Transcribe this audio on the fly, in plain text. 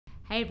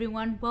Hi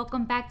everyone,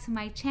 welcome back to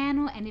my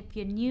channel, and if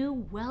you're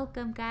new,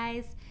 welcome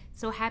guys.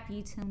 So happy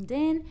you tuned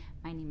in.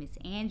 My name is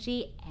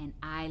Angie and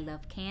I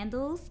love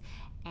candles,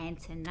 and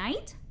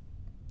tonight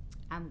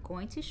I'm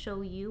going to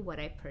show you what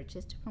I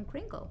purchased from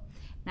Kringle.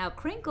 Now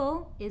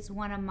Kringle is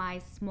one of my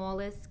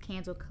smallest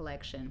candle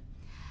collection.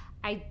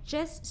 I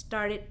just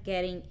started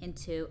getting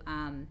into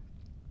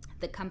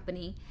the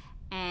company,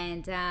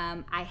 and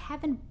I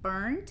haven't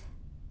burned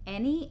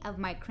any of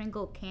my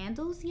Kringle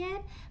candles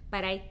yet,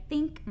 but I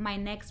think my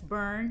next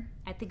burn,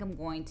 I think I'm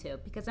going to,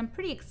 because I'm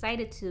pretty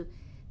excited to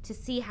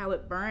see how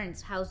it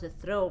burns, how's the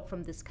throw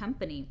from this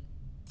company.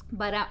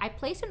 But I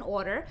placed an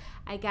order.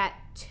 I got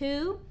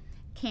 2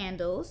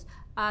 candles.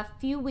 A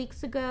few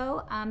weeks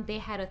ago, they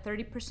had a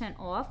 30%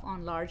 off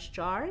on large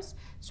jars.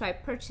 So I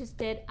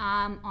purchased it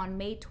on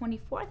May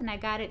 24th, and I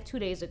got it 2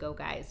 days ago,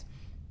 guys.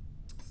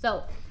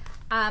 So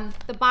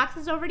the box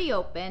is already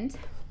opened,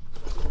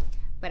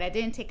 but I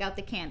didn't take out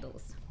the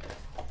candles.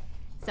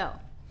 So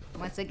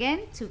once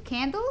again, 2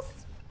 candles.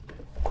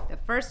 The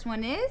first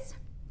one is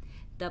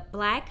the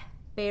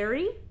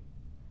Blackberry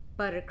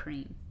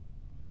Buttercream.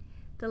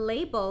 The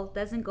label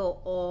doesn't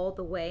go all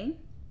the way,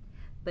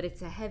 but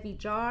it's a heavy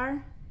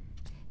jar.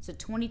 It's a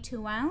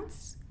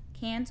 22-ounce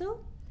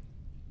candle.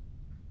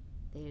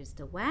 There's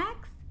the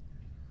wax.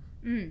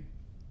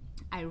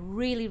 I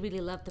really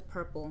love the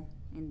purple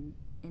on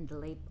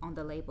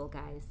the label,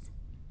 guys.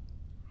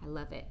 I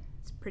love it.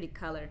 It's a pretty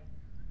color.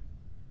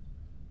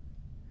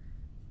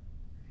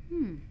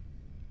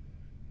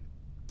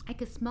 I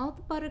could smell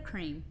the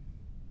buttercream.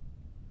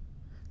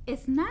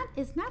 It's not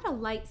a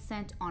light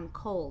scent on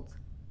cold.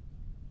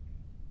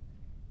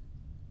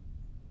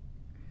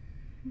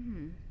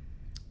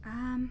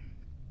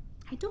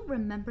 I don't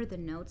remember the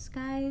notes,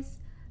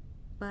 guys,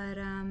 but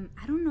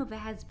I don't know if it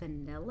has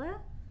vanilla.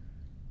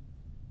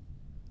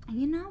 And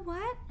you know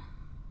what?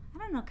 I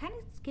don't know, kind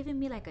of it's giving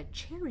me like a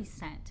cherry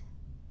scent.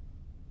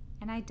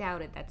 And I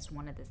doubt it, that's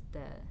one of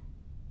the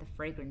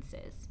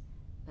fragrances,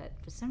 but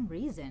for some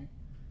reason.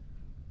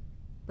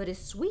 But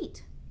it's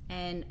sweet,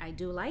 and I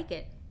do like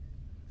it.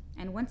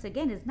 And once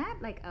again, it's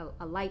not like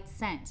a light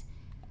scent.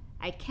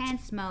 I can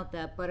smell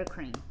the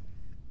buttercream.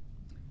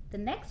 The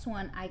next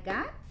one I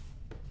got,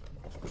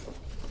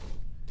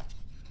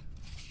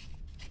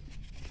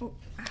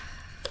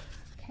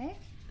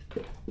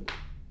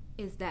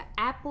 is the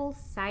apple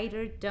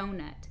cider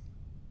donut.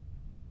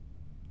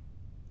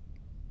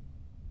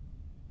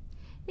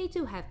 They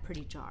do have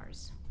pretty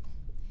jars.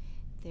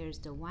 There's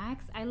the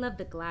wax. I love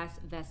the glass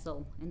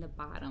vessel in the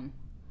bottom.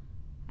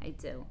 I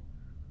do.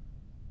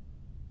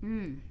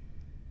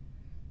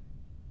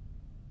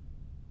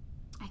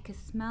 I could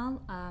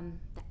smell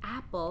the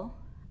apple.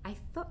 I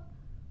thought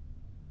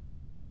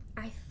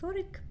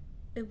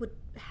it would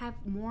have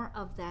more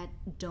of that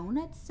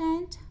donut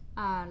scent,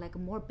 like a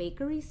more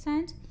bakery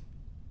scent.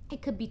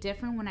 It could be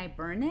different when I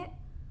burn it,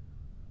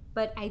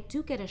 but I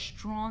do get a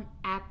strong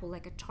apple,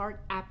 like a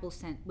tart apple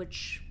scent,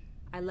 which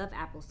I love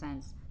apple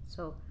scents.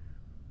 So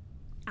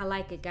I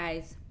like it,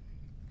 guys.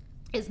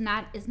 It's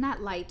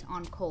not light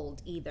on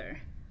cold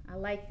either. I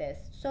like this.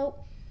 So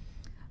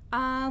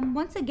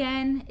once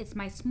again, it's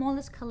my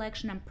smallest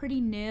collection. I'm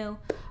pretty new.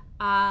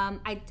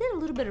 I did a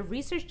little bit of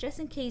research just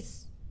in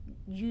case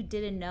you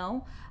didn't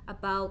know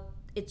about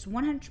it's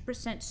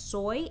 100%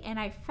 soy, and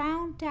I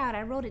found out,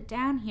 I wrote it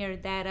down here,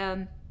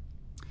 that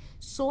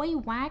soy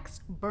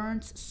wax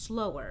burns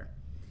slower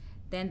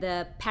than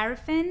the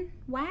paraffin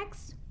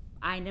wax.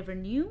 I never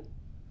knew.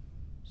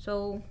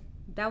 So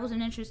that was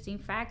an interesting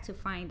fact to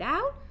find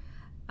out.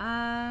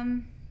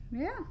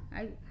 Yeah,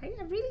 I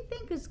really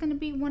think it's gonna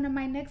be one of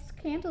my next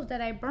candles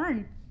that I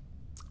burn.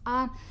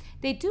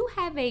 They do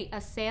have a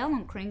sale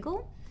on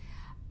Kringle.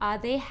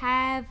 They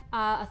have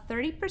a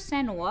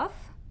 30% off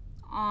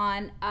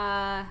on,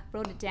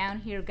 wrote it down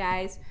here,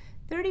 guys,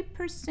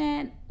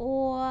 30%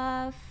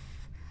 off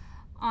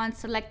on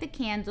selected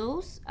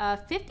candles,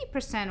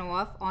 50%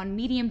 off on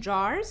medium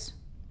jars,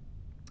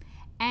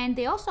 and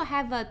they also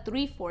have a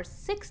 3 for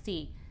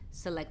 $60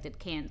 selected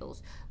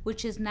candles,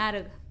 which is not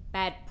a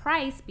bad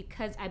price,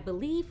 because I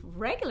believe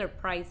regular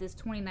price is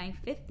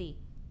 $29.50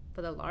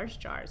 for the large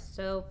jars.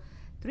 So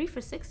 3 for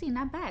 $60,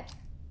 not bad,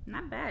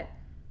 not bad.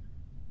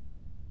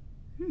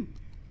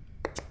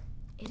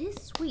 It is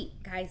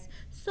sweet, guys.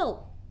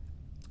 So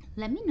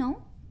let me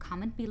know,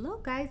 comment below,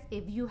 guys,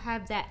 if you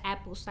have that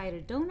apple cider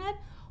donut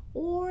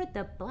or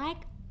the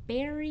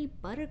blackberry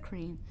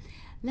buttercream.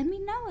 Let me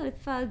know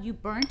if you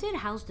burnt it.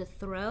 How's the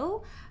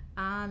throw?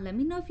 Let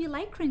me know if you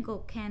like Kringle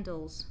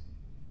candles.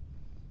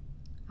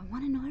 I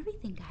want to know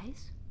everything,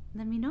 guys.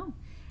 Let me know.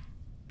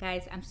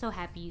 Guys, I'm so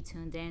happy you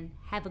tuned in.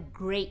 Have a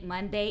great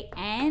Monday,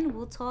 and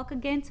we'll talk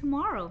again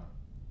tomorrow.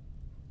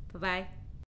 Bye-bye.